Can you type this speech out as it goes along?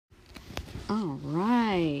All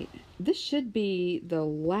right. This should be the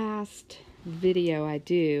last video I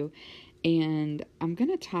do, and I'm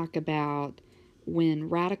going to talk about when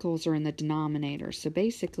radicals are in the denominator. So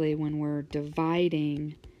basically when we're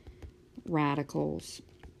dividing radicals.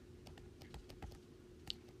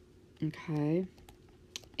 Okay.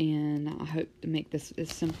 And I hope to make this as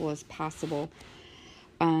simple as possible.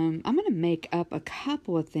 I'm going to make up a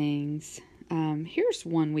couple of things. Here's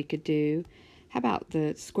one we could do. How about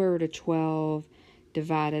the square root of 12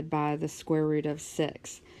 divided by the square root of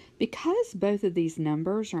 6? Because both of these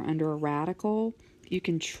numbers are under a radical, you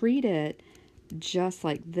can treat it just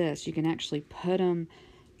like this. You can actually put them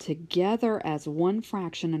together as one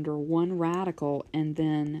fraction under one radical and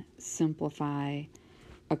then simplify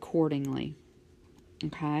accordingly.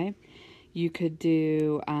 Okay? You could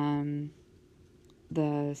do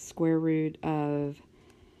the square root of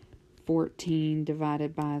 14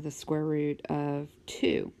 divided by the square root of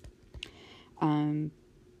 2.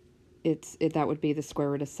 That would be the square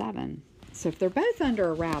root of 7. So if they're both under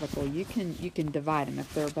a radical, you can divide them.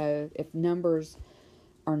 If numbers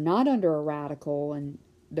are not under a radical and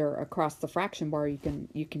they're across the fraction bar, you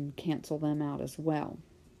can cancel them out as well.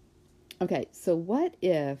 Okay, so what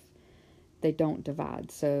if they don't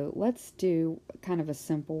divide? So let's do kind of a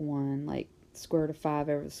simple one, like square root of 5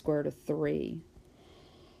 over the square root of 3.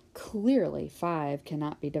 Clearly 5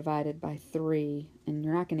 cannot be divided by 3, and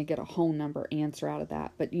you're not going to get a whole number answer out of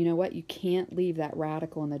that. But you know what? You can't leave that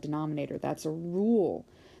radical in the denominator. That's a rule.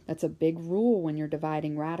 That's a big rule when you're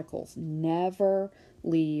dividing radicals. Never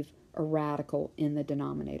leave a radical in the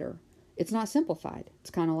denominator. It's not simplified.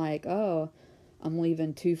 It's kind of like, oh, I'm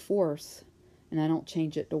leaving 2/4 and I don't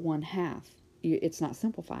change it to 1/2. It's not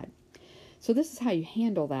simplified. So this is how you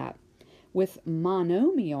handle that. With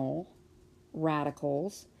monomial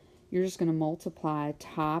radicals, you're just going to multiply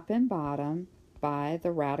top and bottom by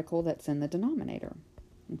the radical that's in the denominator.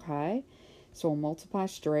 Okay? So we'll multiply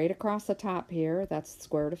straight across the top here. That's the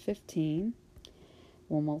square root of 15.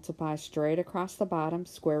 We'll multiply straight across the bottom.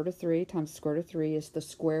 Square root of 3 times square root of 3 is the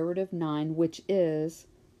square root of 9, which is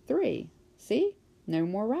 3. See? No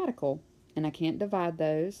more radical. And I can't divide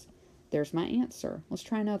those. There's my answer. Let's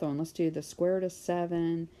try another one. Let's do the square root of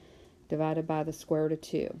 7 divided by the square root of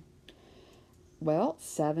 2. Well,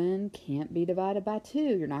 7 can't be divided by 2.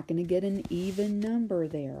 You're not going to get an even number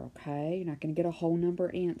there, okay? You're not going to get a whole number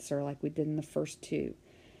answer like we did in the first two.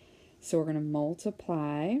 So we're going to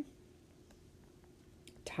multiply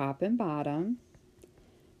top and bottom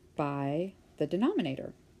by the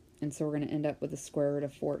denominator. And so we're going to end up with the square root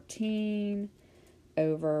of 14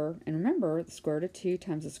 over, and remember, the square root of 2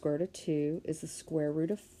 times the square root of 2 is the square root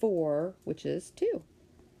of 4, which is 2.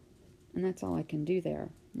 And that's all I can do there.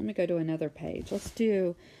 Let me go to another page. Let's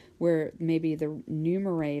do where maybe the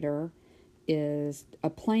numerator is a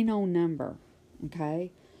plain old number,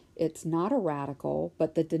 okay? It's not a radical,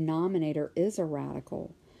 but the denominator is a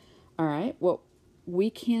radical. All right, well, we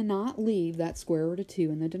cannot leave that square root of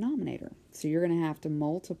 2 in the denominator. So you're going to have to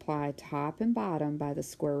multiply top and bottom by the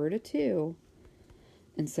square root of 2.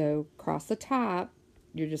 And so across the top,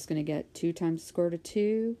 you're just going to get 2 times the square root of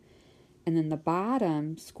 2. And then the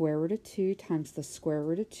bottom, square root of 2 times the square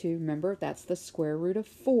root of 2. Remember, that's the square root of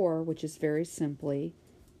 4, which is very simply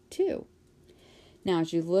 2. Now,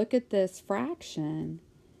 as you look at this fraction,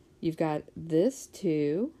 you've got this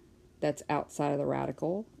 2 that's outside of the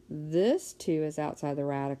radical. This 2 is outside the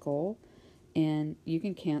radical. And you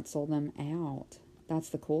can cancel them out. That's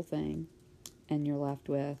the cool thing. And you're left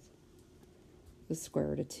with the square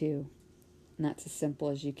root of 2. And that's as simple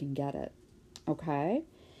as you can get it. Okay?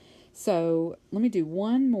 So let me do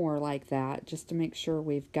one more like that just to make sure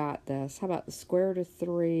we've got this. How about the square root of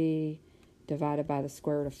 3 divided by the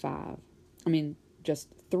square root of 5? I mean, just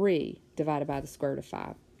 3 divided by the square root of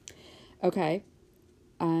 5. Okay,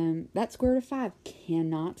 that square root of 5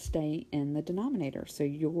 cannot stay in the denominator. So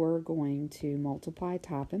you're going to multiply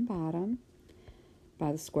top and bottom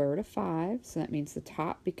by the square root of 5. So that means the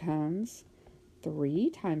top becomes 3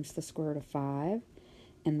 times the square root of 5.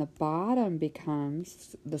 And the bottom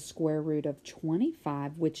becomes the square root of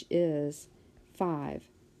 25, which is 5.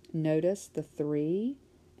 Notice the 3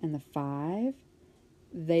 and the 5,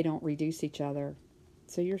 they don't reduce each other.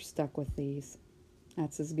 So you're stuck with these.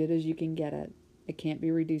 That's as good as you can get it. It can't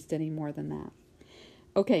be reduced any more than that.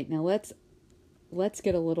 Okay, now let's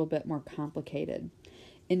get a little bit more complicated.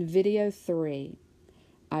 In video 3,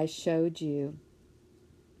 I showed you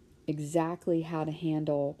exactly how to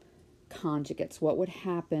handle conjugates. What would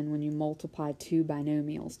happen when you multiply two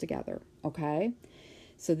binomials together, okay?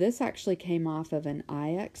 So this actually came off of an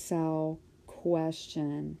IXL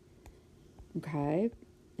question, okay?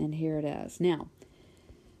 And here it is. Now,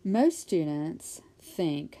 Most students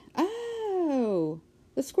think, oh,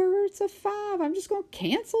 the square roots of 5, I'm just going to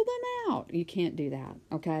cancel them out. You can't do that,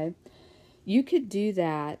 okay? You could do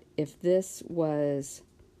that if this was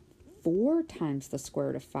 4 times the square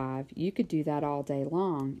root of 5. You could do that all day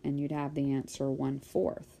long and you'd have the answer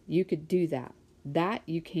 1/4. You could do that. That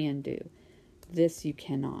you can do. This you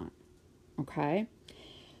cannot, okay?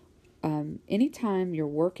 Anytime you're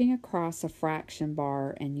working across a fraction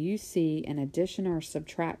bar and you see an addition or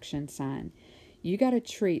subtraction sign, you got to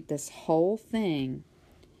treat this whole thing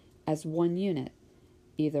as one unit.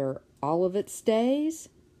 Either all of it stays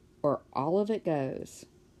or all of it goes.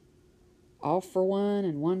 All for one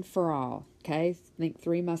and one for all. Okay? Think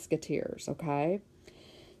Three Musketeers. Okay?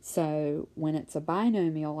 So when it's a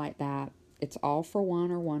binomial like that, it's all for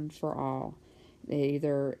one or one for all.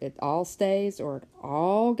 Either it all stays or it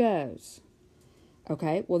all goes.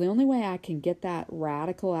 Okay? Well, the only way I can get that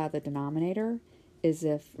radical out of the denominator is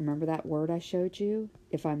if, remember that word I showed you?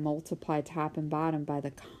 If I multiply top and bottom by the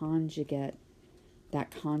conjugate, that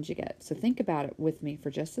conjugate. So think about it with me for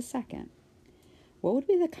just a second. What would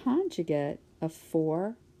be the conjugate of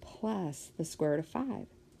 4 plus the square root of 5? And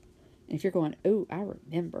if you're going, oh, I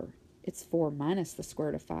remember, it's 4 minus the square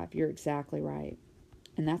root of 5. You're exactly right.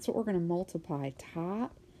 And that's what we're going to multiply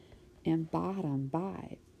top and bottom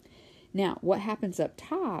by. Now, what happens up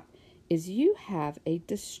top is you have a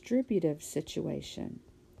distributive situation.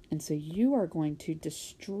 And so you are going to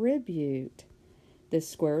distribute the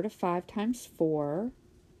square root of 5 times 4.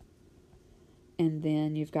 And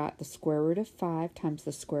then you've got the square root of 5 times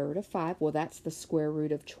the square root of 5. Well, that's the square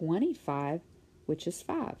root of 25, which is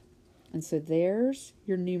 5. And so there's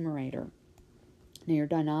your numerator.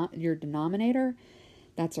 Now your denominator,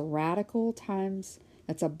 that's a radical times,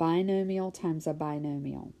 that's a binomial times a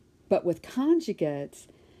binomial. But with conjugates,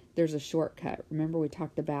 there's a shortcut. Remember we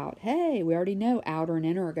talked about, hey, we already know outer and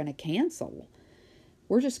inner are going to cancel.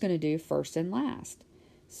 We're just going to do first and last.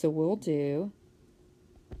 So we'll do,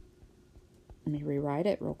 let me rewrite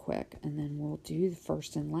it real quick, and then we'll do the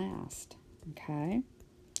first and last. Okay?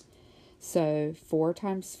 So 4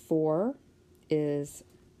 times 4 is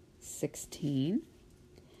 16.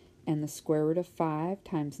 And the square root of 5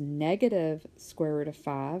 times negative square root of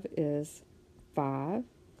 5 is 5.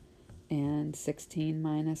 And 16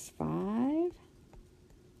 minus 5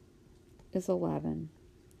 is 11.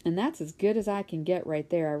 And that's as good as I can get right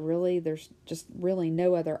there. There's just really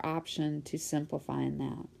no other option to simplifying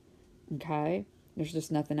that. Okay? There's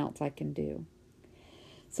just nothing else I can do.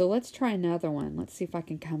 So let's try another one. Let's see if I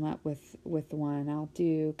can come up with one. I'll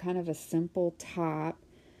do kind of a simple top.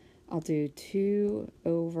 I'll do 2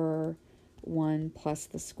 over 1 plus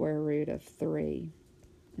the square root of 3.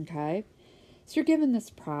 Okay? So you're given this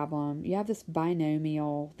problem. You have this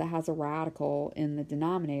binomial that has a radical in the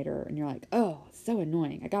denominator, and you're like, oh, it's so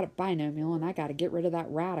annoying. I got a binomial, and I got to get rid of that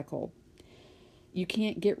radical. You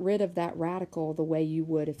can't get rid of that radical the way you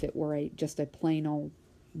would if it were just a plain old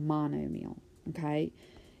monomial. Okay?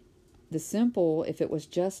 The simple, if it was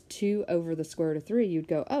just 2 over the square root of 3, you'd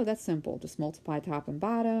go, oh, that's simple. Just multiply top and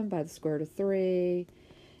bottom by the square root of 3,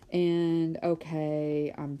 and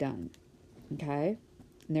okay, I'm done. Okay?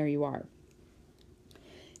 And there you are.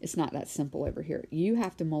 It's not that simple over here. You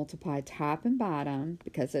have to multiply top and bottom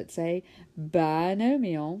because it's a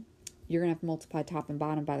binomial. You're going to have to multiply top and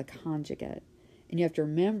bottom by the conjugate. And you have to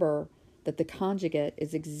remember that the conjugate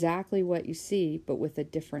is exactly what you see, but with a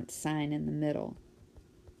different sign in the middle.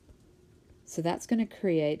 So that's going to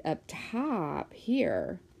create up top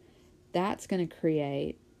here, that's going to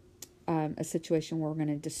create a situation where we're going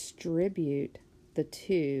to distribute the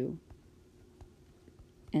 2.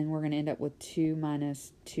 And we're going to end up with 2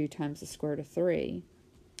 minus 2 times the square root of 3.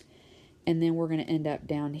 And then we're going to end up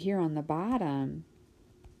down here on the bottom.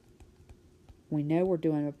 We know we're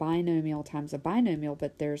doing a binomial times a binomial,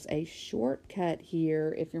 but there's a shortcut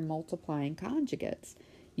here if you're multiplying conjugates.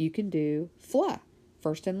 You can do FLA,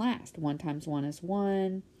 first and last. 1 times 1 is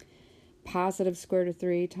 1. Positive square root of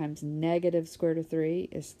 3 times negative square root of 3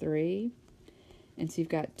 is 3. And so you've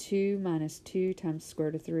got 2 minus 2 times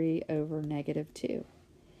square root of 3 over negative 2.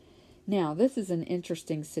 Now, this is an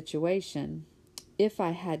interesting situation. If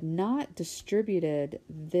I had not distributed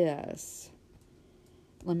this,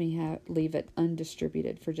 let me leave it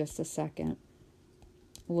undistributed for just a second.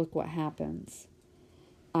 Look what happens.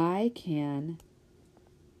 I can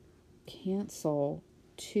cancel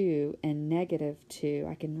 2 and negative 2.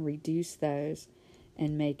 I can reduce those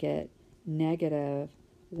and make it negative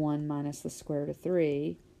 1 minus the square root of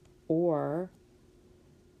 3, or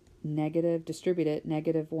negative, distribute it,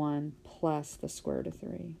 negative 1 plus the square root of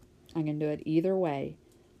 3. I can do it either way.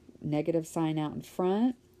 Negative sign out in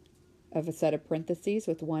front of a set of parentheses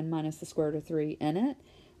with 1 minus the square root of 3 in it,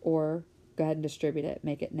 or go ahead and distribute it,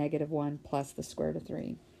 make it -1 plus the square root of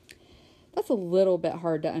 3. That's a little bit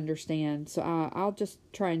hard to understand, so I'll just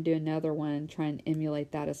try and do another one, try and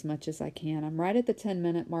emulate that as much as I can. I'm right at the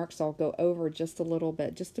 10-minute mark, so I'll go over just a little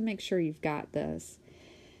bit just to make sure you've got this.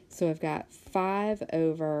 So I've got 5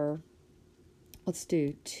 over, let's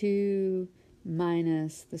do 2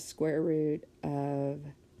 minus the square root of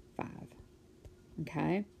 5.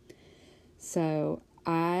 Okay? So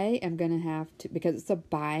I am going to have to, because it's a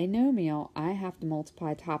binomial, I have to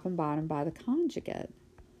multiply top and bottom by the conjugate.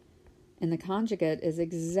 And the conjugate is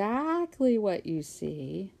exactly what you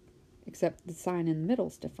see, except the sign in the middle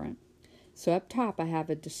is different. So up top, I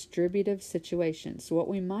have a distributive situation. So what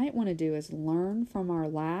we might want to do is learn from our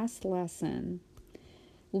last lesson.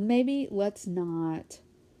 Well, maybe let's not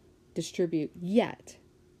distribute yet.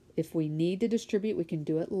 If we need to distribute, we can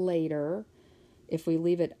do it later. If we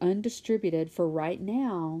leave it undistributed for right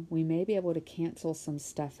now, we may be able to cancel some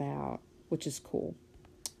stuff out, which is cool.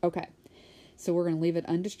 Okay. So we're going to leave it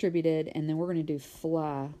undistributed, and then we're going to do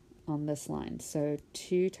FLA on this line. So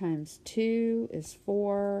 2 times 2 is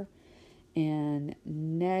 4, and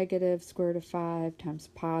negative square root of 5 times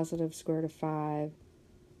positive square root of 5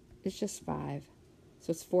 is just 5.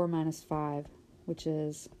 So it's 4 minus 5, which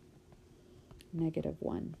is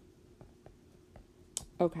 -1.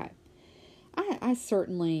 Okay. I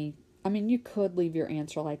certainly, you could leave your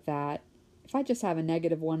answer like that. If I just have a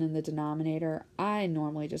 -1 in the denominator, I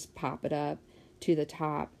normally just pop it up to the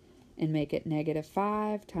top and make it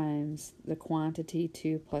 -5 times the quantity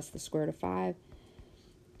 2 plus the square root of 5,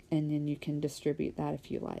 and then you can distribute that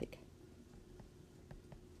if you like.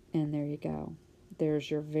 And there you go.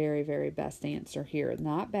 There's your very, very best answer here.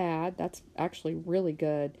 Not bad. That's actually really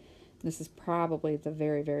good. This is probably the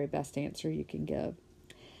very, very best answer you can give.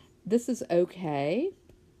 This is okay.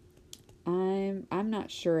 I'm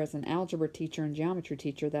not sure as an algebra teacher and geometry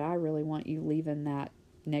teacher that I really want you leaving that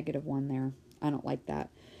 -1 there. I don't like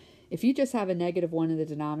that. If you just have a -1 in the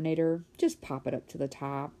denominator, just pop it up to the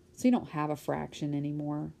top so you don't have a fraction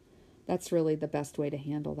anymore. That's really the best way to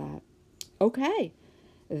handle that. Okay,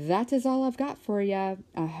 that is all I've got for you.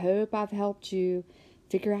 I hope I've helped you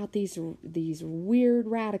figure out these weird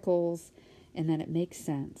radicals and that it makes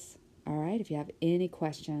sense. All right, if you have any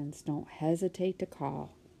questions, don't hesitate to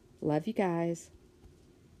call. Love you guys.